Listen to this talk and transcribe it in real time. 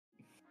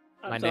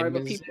I'm My sorry, name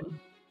but is people.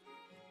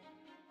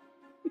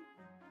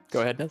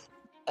 Go ahead, Ness.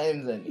 I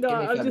am Zen. No, Give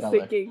me I was $5. just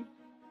thinking.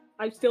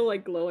 I'm still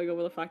like glowing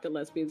over the fact that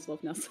lesbians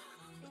love Nessa.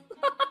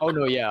 Oh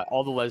no, yeah,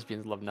 all the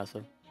lesbians love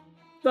Nessa.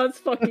 That's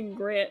fucking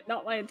great.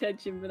 Not my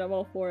intention, but I'm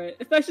all for it.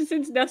 Especially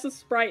since Nessa's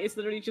sprite is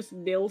literally just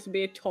Nils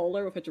made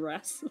taller with a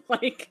dress.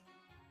 Like,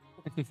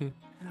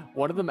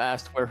 One of them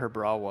asked where her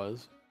bra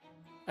was,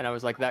 and I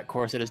was like, that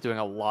corset is doing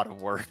a lot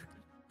of work.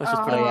 Let's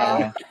just put Oh it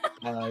yeah.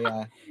 Oh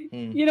yeah.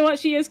 you know what?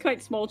 She is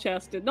quite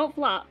small-chested. Not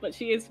flat, but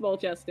she is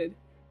small-chested.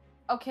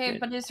 Okay,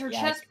 but is her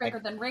Yeah, chest I bigger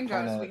than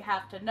Ringo's? kinda- We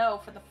have to know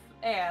for the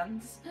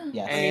fans.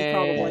 Yes. I mean,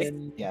 probably.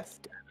 And- Yes.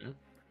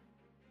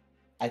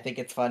 I think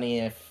it's funny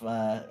if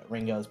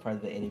Ringo is part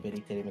of the itty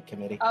bitty titty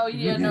committee. Oh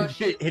yeah, no,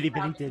 she's Itty a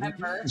founding bitty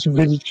titty. member. It's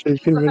really She's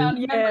shaking. a Really.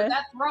 founding Yeah. member.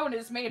 That throne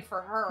is made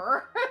for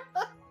her.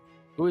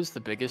 Who is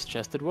the biggest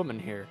chested woman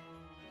here?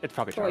 It's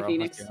probably Troy Taro.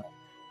 Phoenix. like,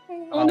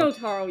 Oh no,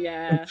 Taro,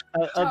 yeah.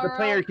 Of the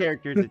player Taro.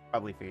 characters, it's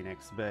probably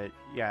Phoenix, but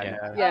yeah, Yeah.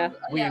 no. Yeah.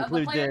 We yeah,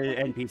 include the player-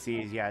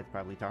 NPCs, yeah, it's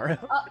probably Taro.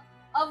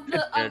 Of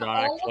It's Pterodon,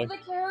 all actually. of the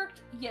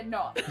characters, yeah,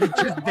 no.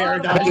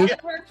 Pterodon. All the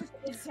characters,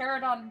 it's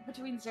Pterodon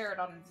between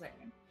Pterodon and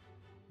Zane.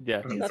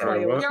 Yeah. That's why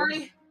you We love her.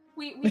 already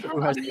we have Who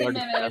a has the meme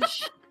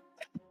largest image.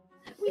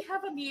 We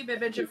have a meme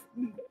image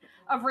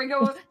of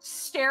Ringo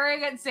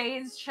staring at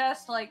Zane's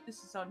chest like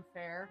this is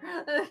unfair.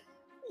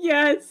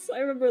 Yes, I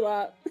remember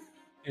that.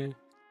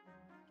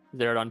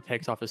 Zerodon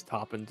takes off his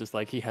top and just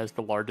like he has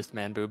the largest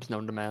man boobs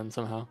known to man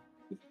somehow.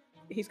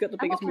 He's got the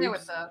I'm biggest okay moves.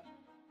 with that.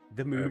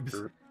 The moves.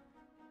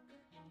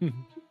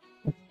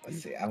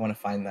 Let's see. I want to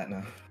find that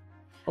now.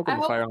 Welcome I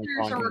to hope Fire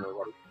there's Emblem.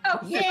 Oh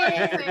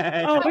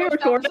Yeah. Oh, we're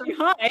recording.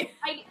 Hi.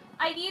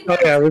 I need. Oh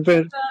yeah, we've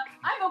been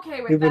I'm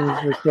okay with we've been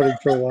that. recording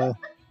for a while.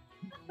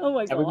 Oh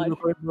my Have we been god.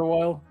 recording for a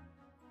while?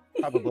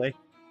 Probably.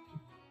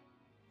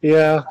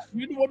 Yeah.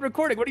 You're the one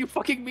recording. What do you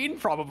fucking mean,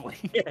 probably?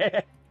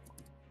 Yeah,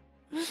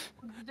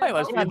 Hi,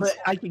 lesbians. but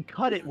I can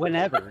cut it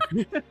whenever.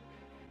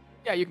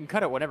 Yeah, you can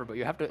cut it whenever, but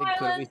you have to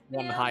include at least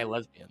one lesbians. high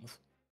lesbians.